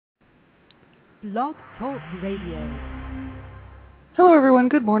Blog Talk Radio. Hello everyone,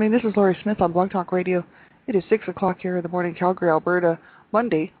 good morning. This is Laurie Smith on Blog Talk Radio. It is 6 o'clock here in the morning, Calgary, Alberta,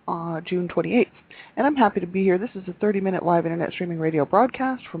 Monday, June 28th. And I'm happy to be here. This is a 30-minute live internet streaming radio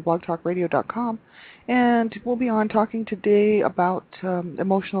broadcast from blogtalkradio.com. And we'll be on talking today about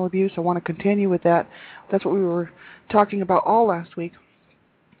emotional abuse. I want to continue with that. That's what we were talking about all last week.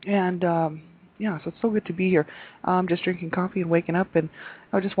 And yeah, so it's so good to be here. I'm just drinking coffee and waking up, and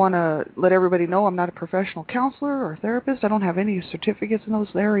I just want to let everybody know I'm not a professional counselor or therapist. I don't have any certificates in those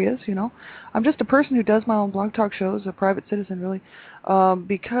areas, you know. I'm just a person who does my own blog talk shows, a private citizen, really,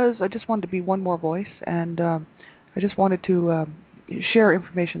 because I just wanted to be one more voice, and I just wanted to share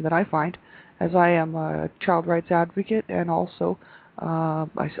information that I find, as I am a child rights advocate and also a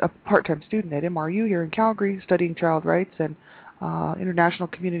part-time student at MRU here in Calgary, studying child rights and international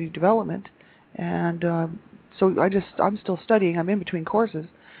community development. And so I'm still studying. I'm in between courses.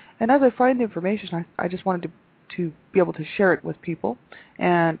 And as I find the information, I just wanted to be able to share it with people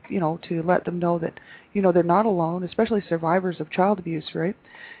and, you know, to let them know that, you know, they're not alone, especially survivors of child abuse, right?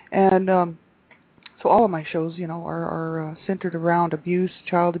 And so all of my shows, you know, are centered around abuse,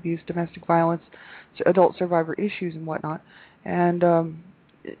 child abuse, domestic violence, adult survivor issues and whatnot. And,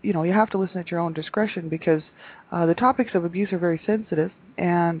 you know, you have to listen at your own discretion because the topics of abuse are very sensitive,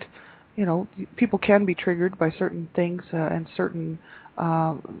 and you know, people can be triggered by certain things and certain,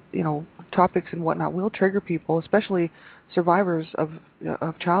 you know, topics and whatnot will trigger people, especially survivors of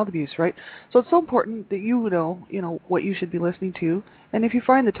child abuse, right? So it's so important that you know what you should be listening to, and if you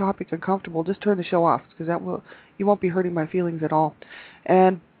find the topic uncomfortable, just turn the show off because you won't be hurting my feelings at all.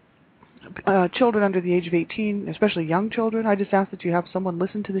 And children under the age of 18, especially young children, I just ask that you have someone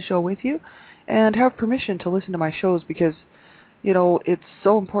listen to the show with you, and have permission to listen to my shows because, you know, it's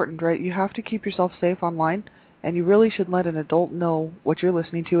so important, right? You have to keep yourself safe online, and you really should let an adult know what you're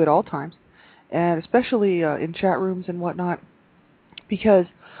listening to at all times, and especially in chat rooms and whatnot, because,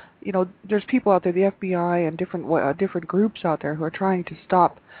 you know, there's people out there, the FBI and different groups out there who are trying to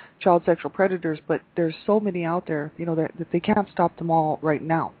stop child sexual predators, but there's so many out there, you know, that they can't stop them all right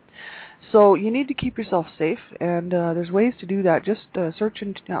now. So you need to keep yourself safe, and there's ways to do that. Just search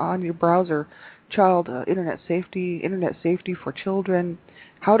on your browser child internet safety for children,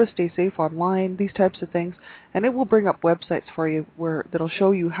 how to stay safe online, these types of things, and it will bring up websites for you that'll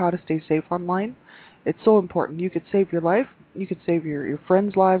show you how to stay safe online. It's so important. You could save your life, you could save your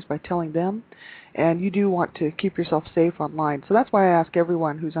friends' lives by telling them, and you do want to keep yourself safe online. So that's why I ask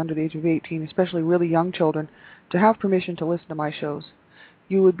everyone who's under the age of 18, especially really young children, to have permission to listen to my shows.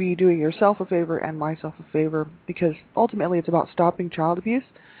 You would be doing yourself a favor and myself a favor, because ultimately it's about stopping child abuse.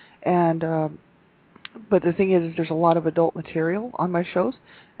 And but the thing is there's a lot of adult material on my shows,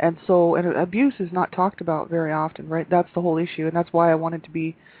 and abuse is not talked about very often, right? That's the whole issue, and that's why I wanted to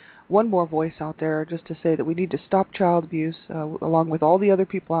be one more voice out there, just to say that we need to stop child abuse, along with all the other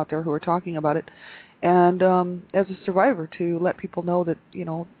people out there who are talking about it, and as a survivor, to let people know that, you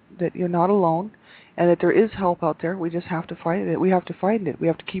know, that you're not alone, and that there is help out there. We just have to find it. We have to find it. We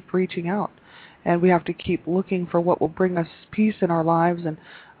have to keep reaching out, and we have to keep looking for what will bring us peace in our lives, and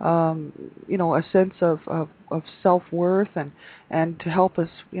you know, a sense of self-worth, and to help us,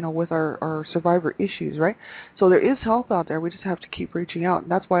 you know, with our survivor issues, right? So there is help out there. We just have to keep reaching out,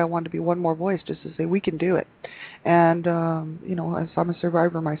 and that's why I wanted to be one more voice, just to say we can do it. And you know, as I'm a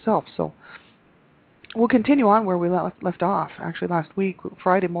survivor myself, so we'll continue on where we left off. Actually, last week,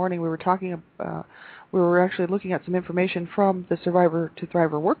 Friday morning, we were talking. We were actually looking at some information from the Survivor to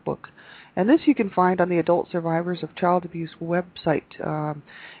Thriver workbook, and this you can find on the Adult Survivors of Child Abuse website.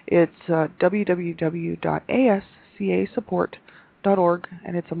 It's www.ascasupport.org,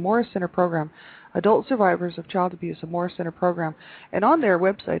 and it's a Morris Center program. Adult Survivors of Child Abuse, a Morris Center program, and on their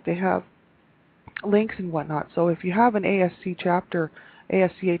website they have links and whatnot. So if you have an ASCA chapter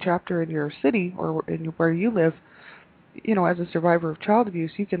in your city or where you live, you know, as a survivor of child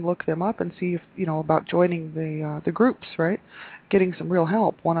abuse, you can look them up and see if, you know, about joining the groups, right? Getting some real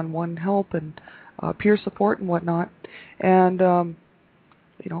help, one-on-one help, and peer support and whatnot, and you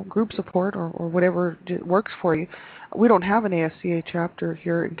know, group support or whatever works for you. We don't have an ASCA chapter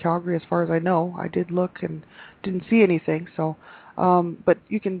here in Calgary, as far as I know. I did look and didn't see anything. So, but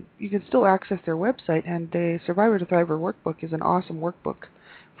you can still access their website, and the Survivor to Thriver workbook is an awesome workbook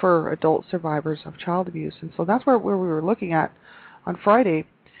for adult survivors of child abuse. And so that's where we were looking at on Friday,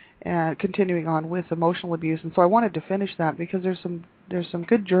 and continuing on with emotional abuse. And so I wanted to finish that because there's some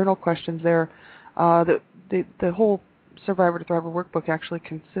good journal questions there. The whole Survivor to Thriver workbook actually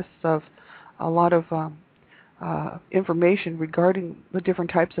consists of a lot of information regarding the different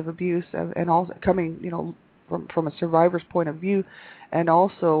types of abuse, and all coming, you know, from a survivor's point of view, and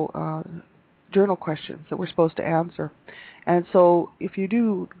also journal questions that we're supposed to answer. And so if you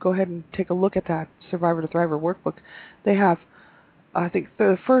do go ahead and take a look at that Survivor to Thriver workbook, they have, I think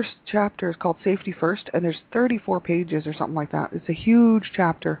the first chapter is called Safety First, and there's 34 pages or something like that. It's a huge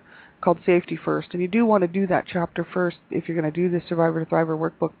chapter called Safety First, and you do want to do that chapter first if you're going to do this Survivor to Thriver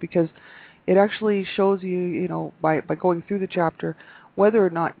workbook, because it actually shows you, by going through the chapter, whether or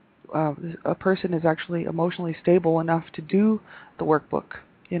not a person is actually emotionally stable enough to do the workbook,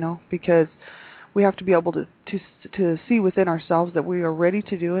 because we have to be able to see within ourselves that we are ready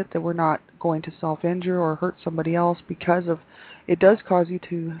to do it, that we're not going to self-injure or hurt somebody else, because it does cause you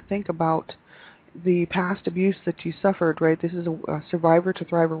to think about the past abuse that you suffered, right? This is a Survivor to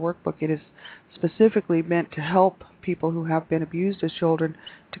Thriver workbook. It is specifically meant to help people who have been abused as children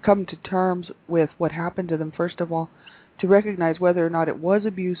to come to terms with what happened to them, first of all, to recognize whether or not it was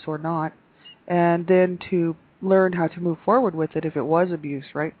abuse or not, and then to learn how to move forward with it if it was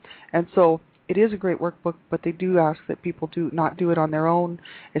abuse, right? And so it is a great workbook, but they do ask that people do not do it on their own,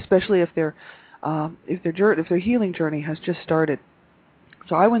 especially if their healing journey has just started.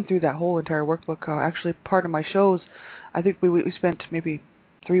 So I went through that whole entire workbook. Actually, part of my shows, I think we spent maybe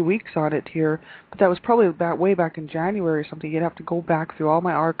 3 weeks on it here, but that was probably way back in January or something. You'd have to go back through all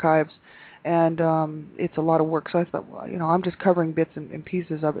my archives, and it's a lot of work. So I thought, I'm just covering bits and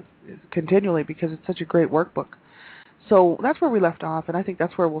pieces of it continually because it's such a great workbook. So that's where we left off, and I think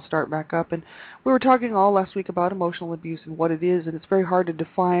that's where we'll start back up. And we were talking all last week about emotional abuse and what it is, and it's very hard to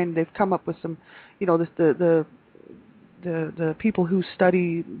define. They've come up with some, the people who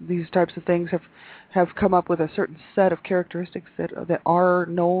study these types of things have come up with a certain set of characteristics that are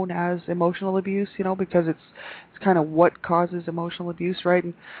known as emotional abuse, because it's kind of what causes emotional abuse, right?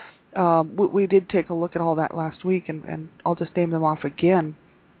 And we did take a look at all that last week, and I'll just name them off again,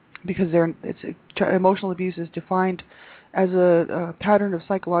 because emotional abuse is defined as a pattern of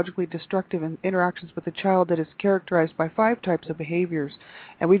psychologically destructive interactions with a child that is characterized by 5 types of behaviors.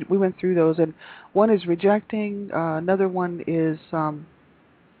 And we went through those. And one is rejecting, another one is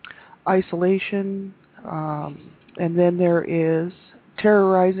isolation, and then there is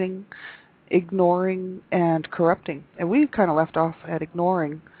terrorizing, ignoring, and corrupting. And we kind of left off at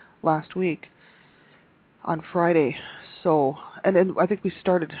ignoring last week on Friday. So, and then I think we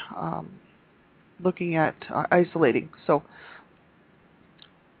started looking at isolating. So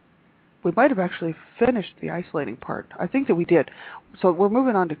we might have actually finished the isolating part. I think that we did. So we're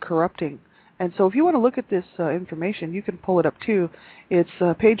moving on to corrupting. And so if you want to look at this information, you can pull it up too. It's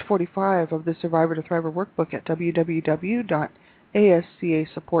page 45 of the Survivor to Thriver workbook at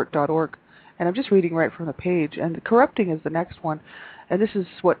www.ascasupport.org. And I'm just reading right from the page. And corrupting is the next one. And this is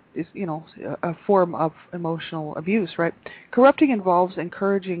what is, a form of emotional abuse, right? Corrupting involves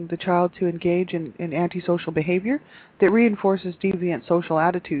encouraging the child to engage in antisocial behavior that reinforces deviant social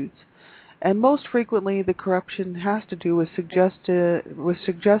attitudes. And most frequently, the corruption has to do with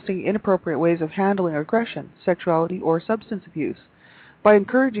suggesting inappropriate ways of handling aggression, sexuality, or substance abuse. By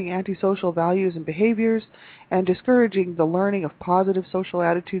encouraging antisocial values and behaviors and discouraging the learning of positive social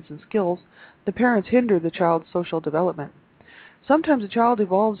attitudes and skills, the parents hinder the child's social development. Sometimes a child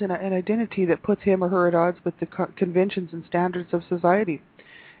evolves in an identity that puts him or her at odds with the conventions and standards of society.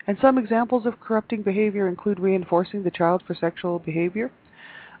 And some examples of corrupting behavior include reinforcing the child for sexual behavior,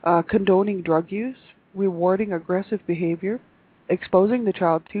 condoning drug use, rewarding aggressive behavior, exposing the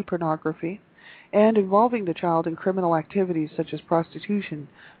child to pornography, and involving the child in criminal activities such as prostitution,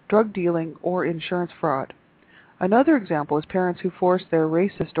 drug dealing, or insurance fraud. Another example is parents who force their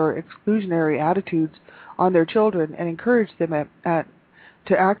racist or exclusionary attitudes on their children and encourage them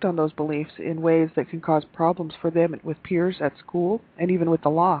to act on those beliefs in ways that can cause problems for them with peers at school and even with the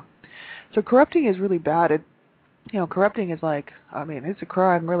law. So corrupting is really bad. Corrupting is it's a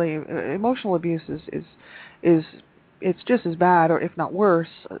crime, really. Emotional abuse is it's just as bad, or if not worse,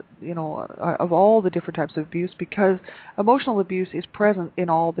 of all the different types of abuse, because emotional abuse is present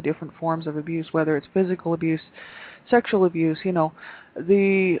in all the different forms of abuse, whether it's physical abuse, sexual abuse.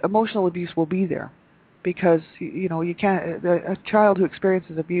 The emotional abuse will be there, because you can't. A child who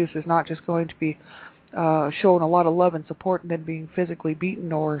experiences abuse is not just going to be shown a lot of love and support and then being physically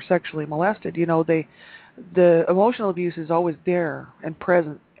beaten or sexually molested. The emotional abuse is always there and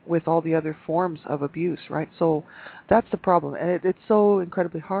present with all the other forms of abuse, right? So that's the problem, and it's so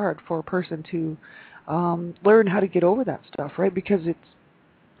incredibly hard for a person to learn how to get over that stuff, right? Because it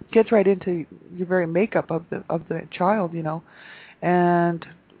gets right into your very makeup of the child, and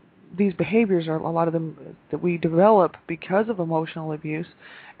these behaviors are a lot of them that we develop because of emotional abuse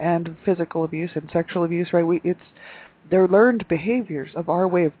and physical abuse and sexual abuse, right? they're learned behaviors of our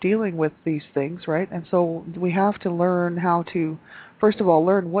way of dealing with these things, right? And so we have to learn how to, first of all,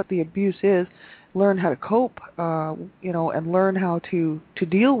 learn what the abuse is, learn how to cope, and learn how to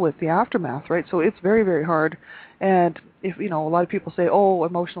deal with the aftermath, right? So it's very, very hard. And if a lot of people say, oh,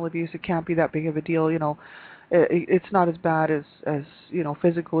 emotional abuse, it can't be that big of a deal, it's not as bad as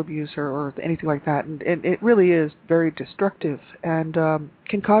physical abuse or anything like that, and it really is very destructive and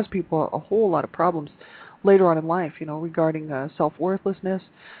can cause people a whole lot of problems later on in life, regarding self-worthlessness,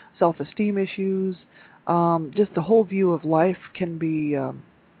 self-esteem issues, just the whole view of life can be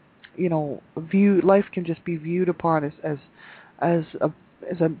life can just be viewed upon as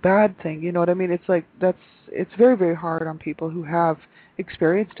a bad thing. You know what I mean? It's like it's very, very hard on people who have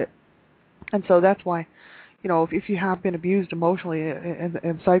experienced it. And so that's why, if you have been abused emotionally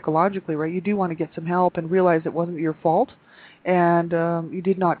and psychologically, right, you do want to get some help and realize it wasn't your fault and you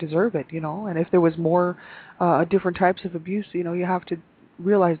did not deserve it, and if there was more different types of abuse, you have to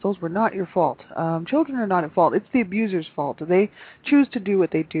realize those were not your fault. Children are not at fault. It's the abuser's fault. They choose to do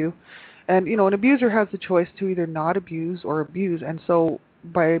what they do. And, an abuser has the choice to either not abuse or abuse. And so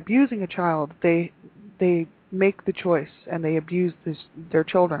by abusing a child, they make the choice and they abuse their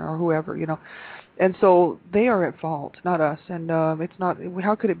children or whoever, And so they are at fault, not us. And it's not.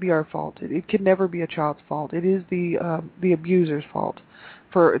 How could it be our fault? It can never be a child's fault. It is the abuser's fault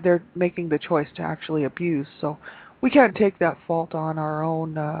for they're making the choice to actually abuse. So we can't take that fault on our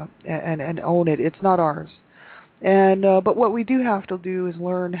own and own it. It's not ours. And but what we do have to do is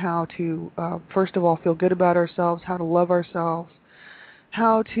learn how to first of all feel good about ourselves, how to love ourselves,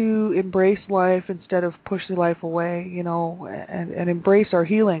 how to embrace life instead of push the life away, and embrace our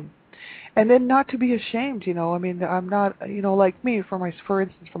healing. And then not to be ashamed, I mean, I'm not, like me, for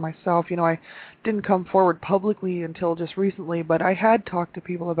instance, for myself, I didn't come forward publicly until just recently, but I had talked to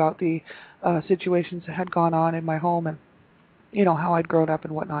people about the situations that had gone on in my home and, how I'd grown up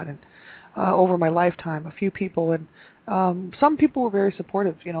and whatnot, and over my lifetime, a few people, and some people were very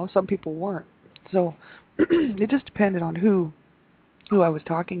supportive, some people weren't. So it just depended on who I was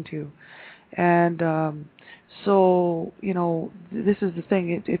talking to. And so, this is the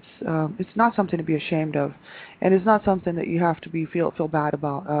thing. It's not something to be ashamed of, and it's not something that you have to feel bad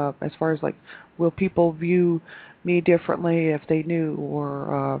about. As far as like, will people view me differently if they knew,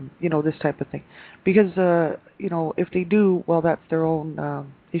 or this type of thing? Because if they do, well, that's their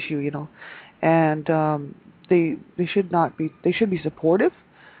own issue, and they should not be. They should be supportive.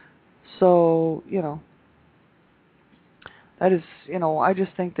 So that is, I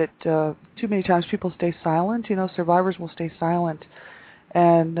just think that too many times people stay silent. Survivors will stay silent,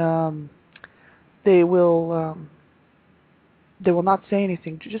 and they will not say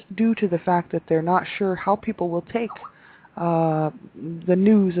anything, just due to the fact that they're not sure how people will take the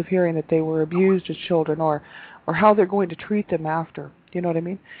news of hearing that they were abused as children, or how they're going to treat them after. You know what I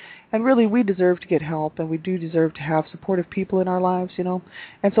mean? And really, we deserve to get help, and we do deserve to have supportive people in our lives,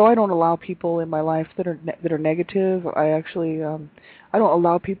 And so I don't allow people in my life that are negative. I actually I don't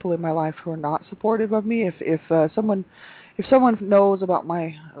allow people in my life who are not supportive of me. If someone knows about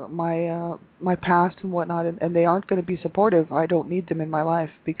my past and whatnot, and they aren't going to be supportive, I don't need them in my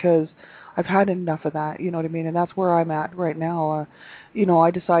life, because I've had enough of that. You know what I mean? And that's where I'm at right now.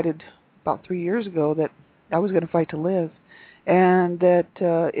 I decided about 3 years ago that I was going to fight to live. And that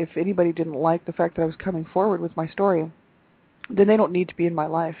if anybody didn't like the fact that I was coming forward with my story, then they don't need to be in my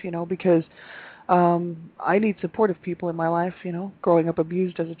life, because I need supportive people in my life, Growing up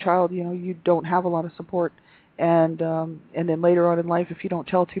abused as a child, you don't have a lot of support. And then later on in life, if you don't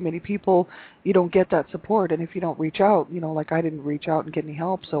tell too many people, you don't get that support. And if you don't reach out, like I didn't reach out and get any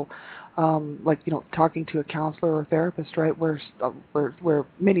help. So, talking to a counselor or therapist, right, where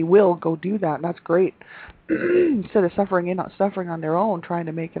many will go do that, and that's great. Instead of suffering on their own, trying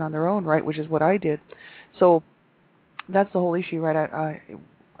to make it on their own, right, which is what I did. So that's the whole issue, right?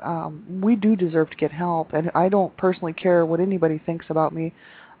 We do deserve to get help, and I don't personally care what anybody thinks about me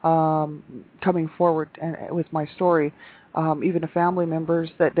coming forward and with my story. Even the family members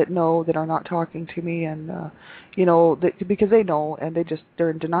that know, that are not talking to me, and because they know, and they're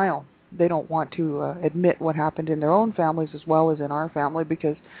in denial. They don't want to admit what happened in their own families as well as in our family,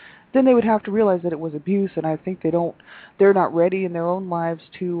 because then they would have to realize that it was abuse, and I think they're not ready in their own lives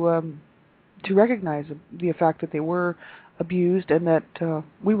to recognize the fact that they were abused and that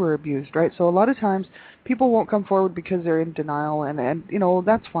we were abused, right? So a lot of times people won't come forward because they're in denial, and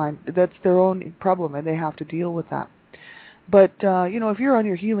that's fine. That's their own problem, and they have to deal with that. But if you're on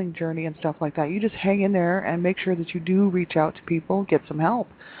your healing journey and stuff like that, you just hang in there and make sure that you do reach out to people, get some help.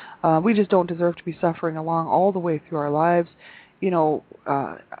 We just don't deserve to be suffering along all the way through our lives.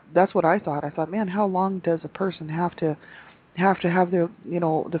 that's what I thought. I thought, man, how long does a person have to have their,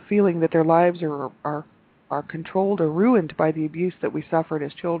 the feeling that their lives are controlled or ruined by the abuse that we suffered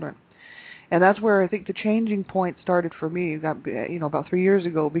as children? And that's where I think the changing point started for me, about 3 years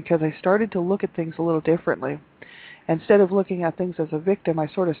ago, because I started to look at things a little differently. Instead of looking at things as a victim, I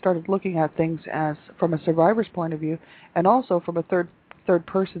sort of started looking at things as from a survivor's point of view, and also from a third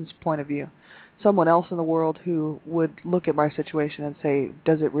person's point of view. Someone else in the world who would look at my situation and say,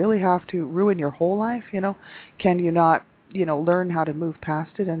 does it really have to ruin your whole life? Can you not, learn how to move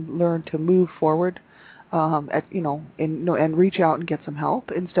past it and learn to move forward, and reach out and get some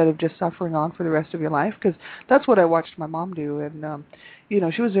help instead of just suffering on for the rest of your life? Because that's what I watched my mom do, and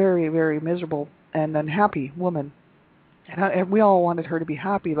she was a very, very miserable and unhappy woman, and we all wanted her to be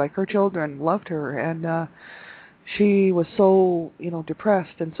happy, like her children loved her, and she was so,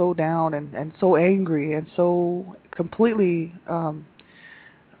 depressed and so down and so angry and so completely,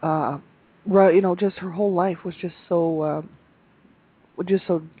 just her whole life was just so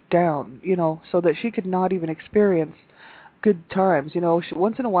down, so that she could not even experience good times.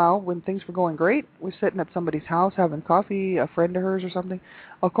 Once in a while, when things were going great, we're sitting at somebody's house having coffee, a friend of hers or something.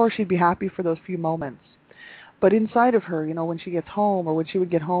 Of course, she'd be happy for those few moments. But inside of her, when she gets home, or when she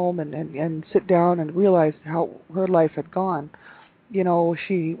would get home and sit down and realize how her life had gone,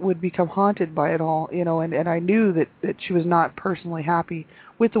 she would become haunted by it all, and I knew that she was not personally happy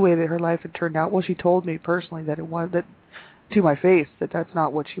with the way that her life had turned out. Well, she told me personally that to my face, that's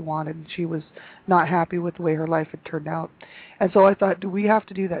not what she wanted, and she was not happy with the way her life had turned out. And so I thought, do we have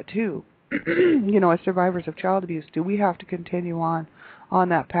to do that too? As survivors of child abuse, do we have to continue on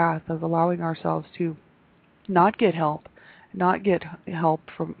that path of allowing ourselves to not get help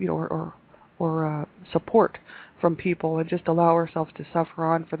from, or support from people, and just allow ourselves to suffer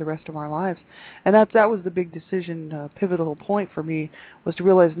on for the rest of our lives? And that was the big decision, pivotal point for me, was to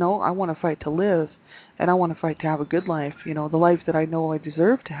realize, no, I want to fight to live, and I want to fight to have a good life, the life that I know I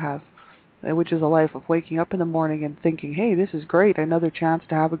deserve to have, which is a life of waking up in the morning and thinking, hey, this is great, another chance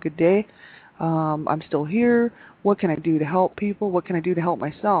to have a good day. I'm still here. What can I do to help people? What can I do to help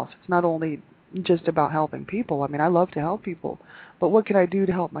myself? It's not only just about helping people. I mean, I love to help people, but what can I do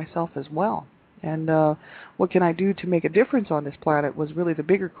to help myself as well? And what can I do to make a difference on this planet was really the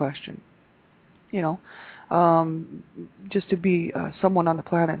bigger question. Just to be someone on the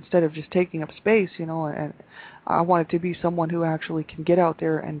planet instead of just taking up space, and I wanted to be someone who actually can get out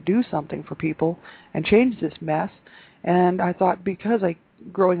there and do something for people and change this mess. And I thought, because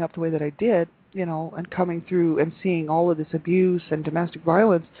growing up the way that I did, and coming through and seeing all of this abuse and domestic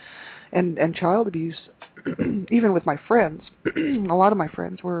violence and child abuse, even with my friends, a lot of my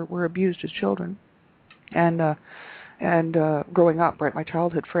friends were abused as children, and growing up, right, my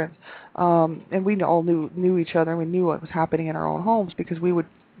childhood friends, and we all knew each other, and we knew what was happening in our own homes, because we would,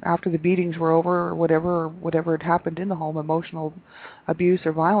 after the beatings were over, or whatever had happened in the home, emotional abuse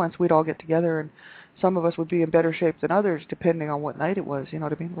or violence, we'd all get together, and some of us would be in better shape than others, depending on what night it was, you know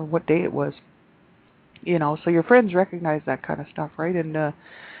what I mean, or what day it was, so your friends recognize that kind of stuff, right? And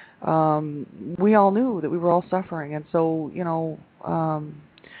we all knew that we were all suffering, and so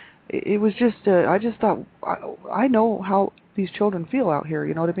it was just I just thought, I know how these children feel out here,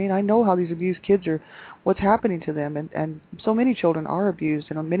 you know what I mean? I know how these abused kids are, what's happening to them, and so many children are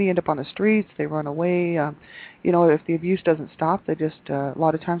abused, many end up on the streets, they run away, if the abuse doesn't stop, they just a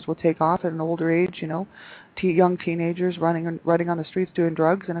lot of times will take off at an older age, young teenagers running on the streets doing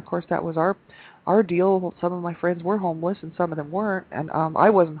drugs. And of course that was our deal. Some of my friends were homeless and some of them weren't, and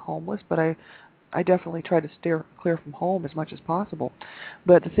I wasn't homeless, but I definitely tried to steer clear from home as much as possible.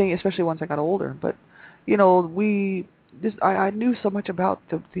 But the thing, especially once I got older, but I knew so much about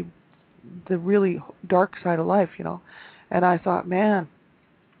the really dark side of life, and I thought, man,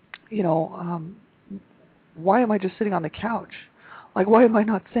 why am I just sitting on the couch? Like, why am I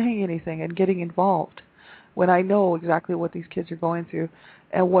not saying anything and getting involved when I know exactly what these kids are going through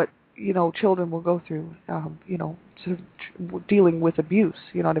and what, children will go through, sort of dealing with abuse,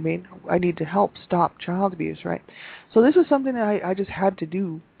 you know what I mean? I need to help stop child abuse, right? So this is something that I just had to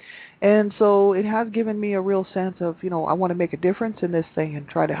do. And so it has given me a real sense of, I want to make a difference in this thing and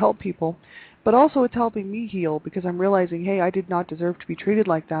try to help people. But also it's helping me heal, because I'm realizing, hey, I did not deserve to be treated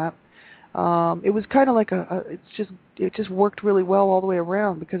like that. It was kind of like it just worked really well all the way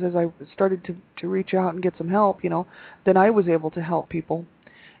around, because as I started to reach out and get some help, then I was able to help people.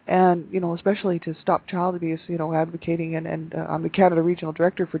 And, especially to stop child abuse, advocating, and I'm the Canada Regional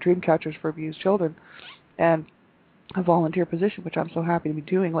Director for Dreamcatchers for Abused Children, and a volunteer position, which I'm so happy to be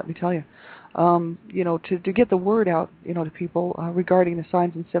doing, let me tell you. To get the word out, to people regarding the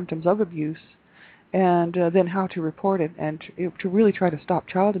signs and symptoms of abuse, and then how to report it, and to really try to stop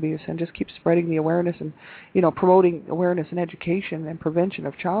child abuse and just keep spreading the awareness and, promoting awareness and education and prevention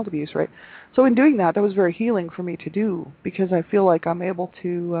of child abuse, right? So in doing that, that was very healing for me to do, because I feel like I'm able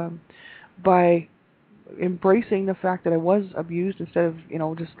to, by embracing the fact that I was abused instead of,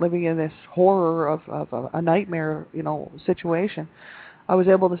 just living in this horror of a nightmare, situation, I was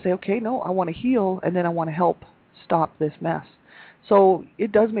able to say, okay, no, I want to heal, and then I want to help stop this mess. So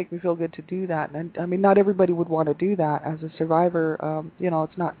it does make me feel good to do that. And I mean, not everybody would want to do that as a survivor.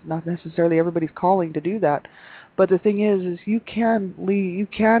 It's not necessarily everybody's calling to do that. But the thing is you can leave, you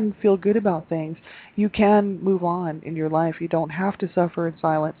can feel good about things. You can move on in your life. You don't have to suffer in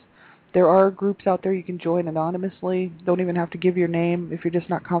silence. There are groups out there you can join anonymously. Don't even have to give your name if you're just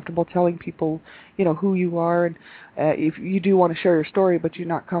not comfortable telling people, who you are. And if you do want to share your story, but you're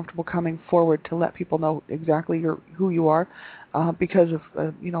not comfortable coming forward to let people know exactly who you are, because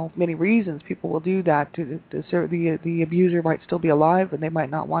of many reasons, people will do that. The abuser might still be alive, and they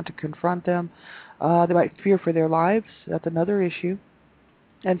might not want to confront them. They might fear for their lives. That's another issue.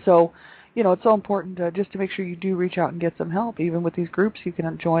 And so, it's so important just to make sure you do reach out and get some help. Even with these groups, you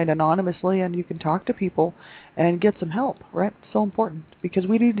can join anonymously and you can talk to people and get some help, right? It's so important, because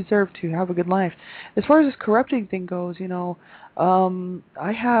we do deserve to have a good life. As far as this corrupting thing goes,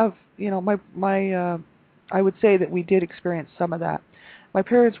 I have, I would say that we did experience some of that. My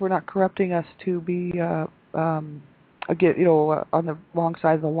parents were not corrupting us to be, on the wrong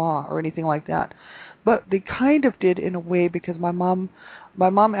side of the law or anything like that. But they kind of did in a way, because my mom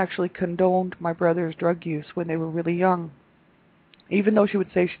actually condoned my brother's drug use when they were really young. Even though she would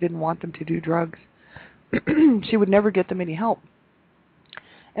say she didn't want them to do drugs, she would never get them any help.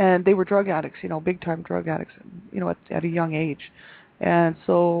 And they were drug addicts, big time drug addicts, at a young age. And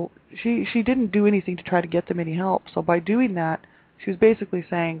so she didn't do anything to try to get them any help. So by doing that, she was basically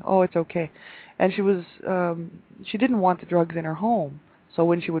saying, "Oh, it's okay." And she didn't want the drugs in her home. So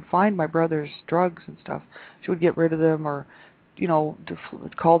when she would find my brother's drugs and stuff, she would get rid of them, or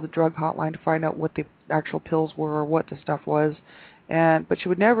call the drug hotline to find out what the actual pills were or what the stuff was. But she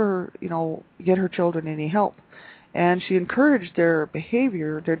would never, get her children any help. And she encouraged their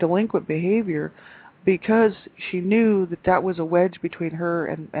behavior, their delinquent behavior, because she knew that that was a wedge between her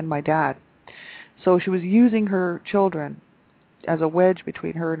and my dad. So she was using her children as a wedge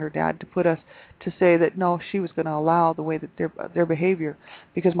between her and her dad to say that no, she was going to allow the way that their behavior,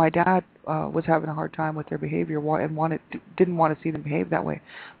 because my dad was having a hard time with their behavior and didn't want to see them behave that way.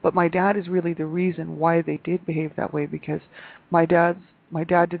 But my dad is really the reason why they did behave that way, because my dad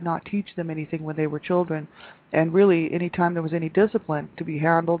did not teach them anything when they were children, and really any time there was any discipline to be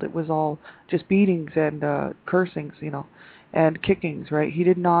handled, it was all just beatings and cursings, and kickings, right? He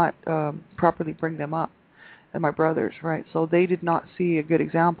did not properly bring them up. And my brothers, right? So they did not see a good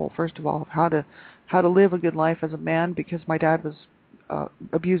example, first of all, of how to live a good life as a man, because my dad was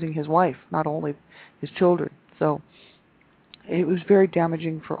abusing his wife, not only his children. So it was very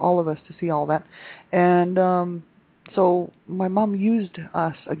damaging for all of us to see all that. And so my mom used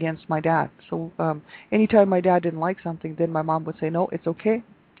us against my dad. So anytime my dad didn't like something, then my mom would say, "No, it's okay.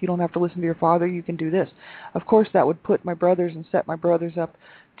 You don't have to listen to your father. You can do this." Of course, that would put my brothers and set my brothers up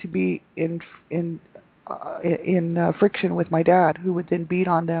to be in friction with my dad, who would then beat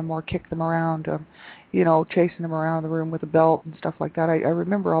on them or kick them around, chasing them around the room with a belt and stuff like that. I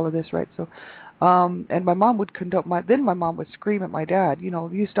remember all of this, right? So, and my mom would then my mom would scream at my dad,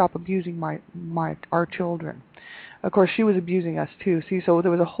 "You stop abusing our children." Of course, she was abusing us too. See, so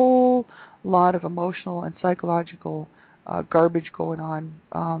there was a whole lot of emotional and psychological garbage going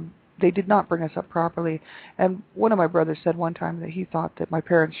on. They did not bring us up properly. And one of my brothers said one time that he thought that my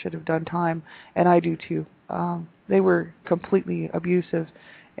parents should have done time, and I do too. They were completely abusive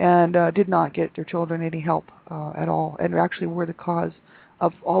and did not get their children any help at all, and actually were the cause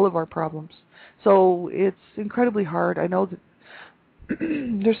of all of our problems. So it's incredibly hard. I know that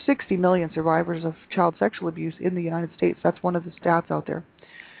there's 60 million survivors of child sexual abuse in the United States. That's one of the stats out there.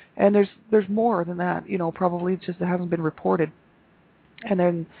 And there's more than that, probably it's just that haven't been reported. And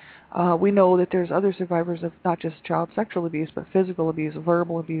then we know that there's other survivors of not just child sexual abuse, but physical abuse,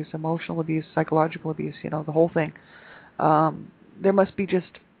 verbal abuse, emotional abuse, psychological abuse, the whole thing. There must be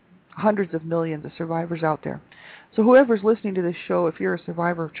just hundreds of millions of survivors out there. So whoever's listening to this show, if you're a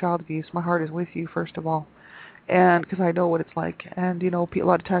survivor of child abuse, my heart is with you, first of all. And because I know what it's like. And, a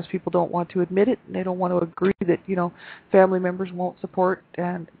lot of times people don't want to admit it, and they don't want to agree that, family members won't support.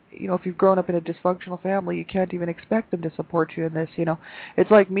 And, if you've grown up in a dysfunctional family, you can't even expect them to support you in this, It's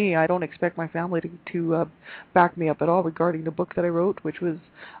like me. I don't expect my family to back me up at all regarding the book that I wrote, which was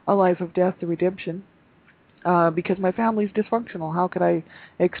A Life of Death, The Redemption. because my family's dysfunctional. How could I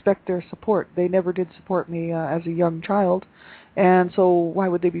expect their support? They never did support me as a young child, and so why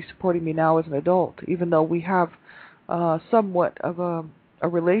would they be supporting me now as an adult? Even though we have somewhat of a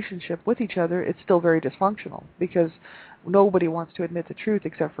relationship with each other, it's still very dysfunctional because nobody wants to admit the truth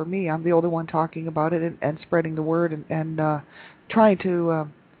except for me. I'm the only one talking about it and spreading the word and trying to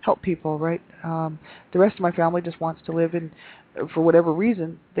help people, right? The rest of my family just wants to live in, for whatever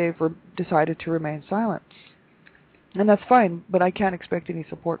reason, they've decided to remain silent. And that's fine, but I can't expect any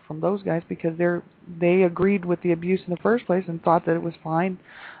support from those guys because they agreed with the abuse in the first place and thought that it was fine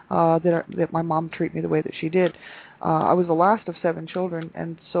that my mom treated me the way that she did. I was the last of 7 children,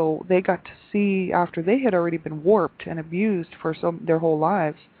 and so they got to see, after they had already been warped and abused for their whole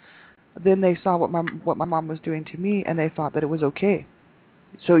lives, then they saw what my mom was doing to me, and they thought that it was okay.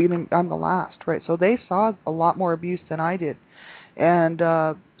 So I'm the last, right? So they saw a lot more abuse than I did. And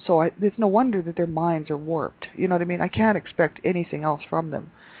so it's no wonder that their minds are warped. You know what I mean? I can't expect anything else from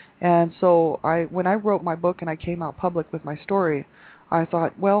them. And so when I wrote my book and I came out public with my story, I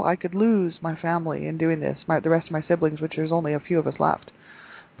thought, well, I could lose my family in doing this, the rest of my siblings, which there's only a few of us left.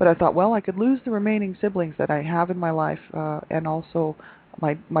 But I thought, well, I could lose the remaining siblings that I have in my life and also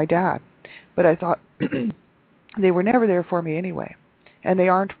my dad. But I thought they were never there for me anyway. And they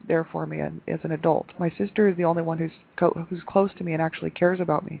aren't there for me as an adult. My sister is the only one who's close to me and actually cares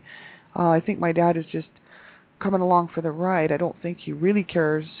about me. I think my dad is just coming along for the ride. I don't think he really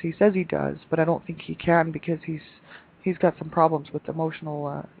cares. He says he does, but I don't think he can because he's got some problems with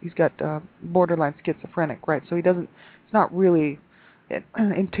emotional. He's got borderline schizophrenic, right? So he's not really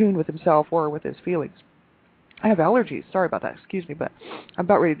in tune with himself or with his feelings. I have allergies. Sorry about that. Excuse me, but I'm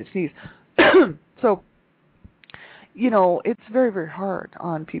about ready to sneeze. So. It's very, very hard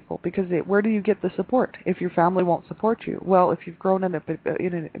on people because where do you get the support if your family won't support you? Well, if you've grown up in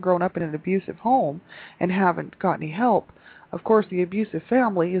an abusive home and haven't got any help, of course the abusive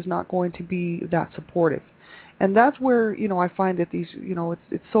family is not going to be that supportive. And that's where, I find that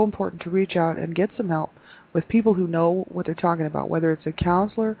it's so important to reach out and get some help with people who know what they're talking about, whether it's a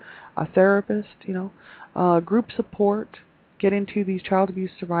counselor, a therapist, group support. Get into these child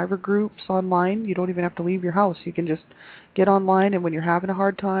abuse survivor groups online. You don't even have to leave your house. You can just get online, and when you're having a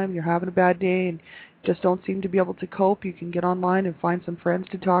hard time, you're having a bad day, and just don't seem to be able to cope, you can get online and find some friends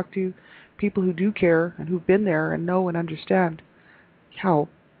to talk to, people who do care and who've been there and know and understand how,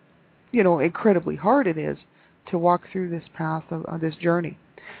 incredibly hard it is to walk through this path of this journey.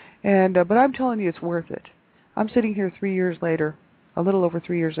 And but I'm telling you, it's worth it. I'm sitting here 3 years later, a little over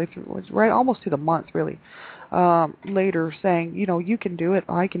 3 years, right almost to the month, really. Later saying, you can do it,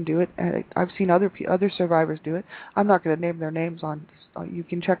 I can do it. I've seen other survivors do it. I'm not going to name their names you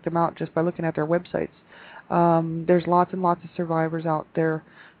can check them out just by looking at their websites. There's lots and lots of survivors out there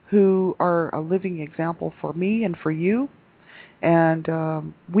who are a living example for me and for you, and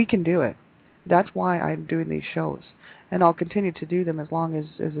we can do it. That's why I'm doing these shows, and I'll continue to do them as long as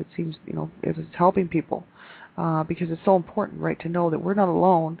it seems, as it's helping people, because it's so important, right, to know that we're not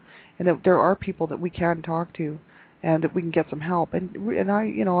alone, and that there are people that we can talk to, and that we can get some help. And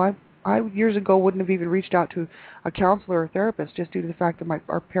I years ago wouldn't have even reached out to a counselor or therapist just due to the fact that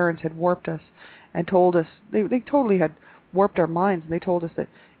our parents had warped us and told us they totally had warped our minds, and they told us that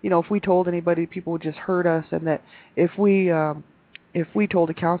if we told anybody, people would just hurt us, and that if we told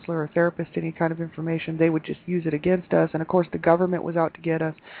a counselor or therapist any kind of information, they would just use it against us. And of course, the government was out to get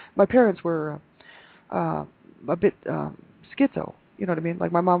us. My parents were a bit schizo. You know what I mean?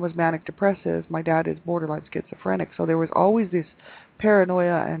 Like, my mom was manic depressive, my dad is borderline schizophrenic, so there was always this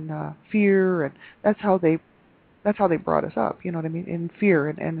paranoia and fear, and that's how they brought us up. You know what I mean? In fear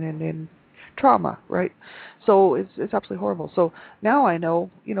and in trauma, right? So it's absolutely horrible. So now I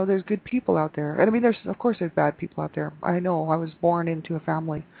know, there's good people out there, and I mean, of course there's bad people out there. I know I was born into a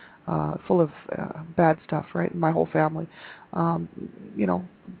family full of bad stuff, right? My whole family, born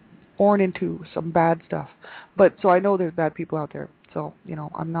into some bad stuff. But so I know there's bad people out there. So,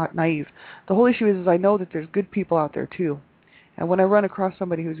 I'm not naive. The whole issue is I know that there's good people out there too. And when I run across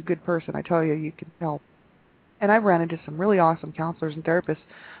somebody who's a good person, I tell you, you can help. And I've ran into some really awesome counselors and therapists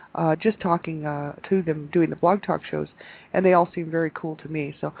just talking to them, doing the blog talk shows, and they all seem very cool to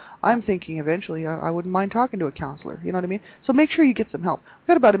me. So I'm thinking eventually I wouldn't mind talking to a counselor, you know what I mean? So make sure you get some help. We've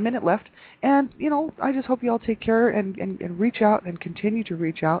got about a minute left, and, I just hope you all take care and reach out and continue to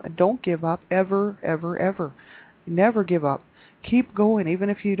reach out, and don't give up ever, ever, ever. Never give up. Keep going, even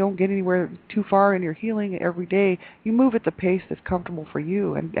if you don't get anywhere too far in your healing every day. You move at the pace that's comfortable for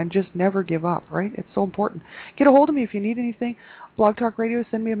you, and just never give up, right? It's so important. Get a hold of me if you need anything. Blog Talk Radio,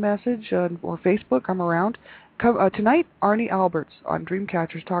 send me a message, or Facebook, I'm around. Tonight, Arnie Alberts on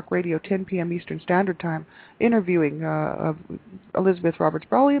Dreamcatchers Talk Radio, 10 p.m. Eastern Standard Time, interviewing Elizabeth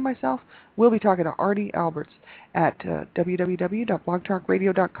Roberts-Brawley and myself. We'll be talking to Arnie Alberts at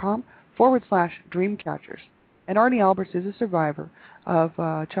www.blogtalkradio.com/Dreamcatchers. And Arnie Alberts is a survivor of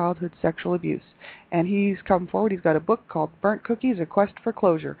childhood sexual abuse. And he's come forward. He's got a book called Burnt Cookies, A Quest for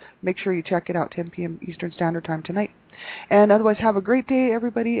Closure. Make sure you check it out, 10 p.m. Eastern Standard Time tonight. And otherwise, have a great day,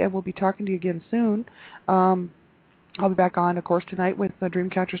 everybody, and we'll be talking to you again soon. I'll be back on, of course, tonight with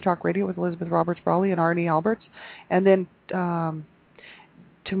Dreamcatchers Talk Radio with Elizabeth Roberts-Brawley and Arnie Alberts. And then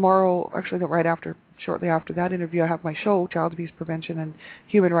tomorrow, actually, right after, shortly after that interview, I have my show, Child Abuse Prevention and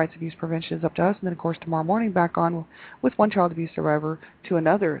Human Rights Abuse Prevention is Up to Us. And then, of course, tomorrow morning, back on with one child abuse survivor to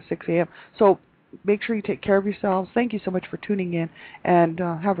another at 6 a.m. So make sure you take care of yourselves. Thank you so much for tuning in, and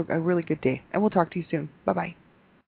have a really good day. And we'll talk to you soon. Bye-bye.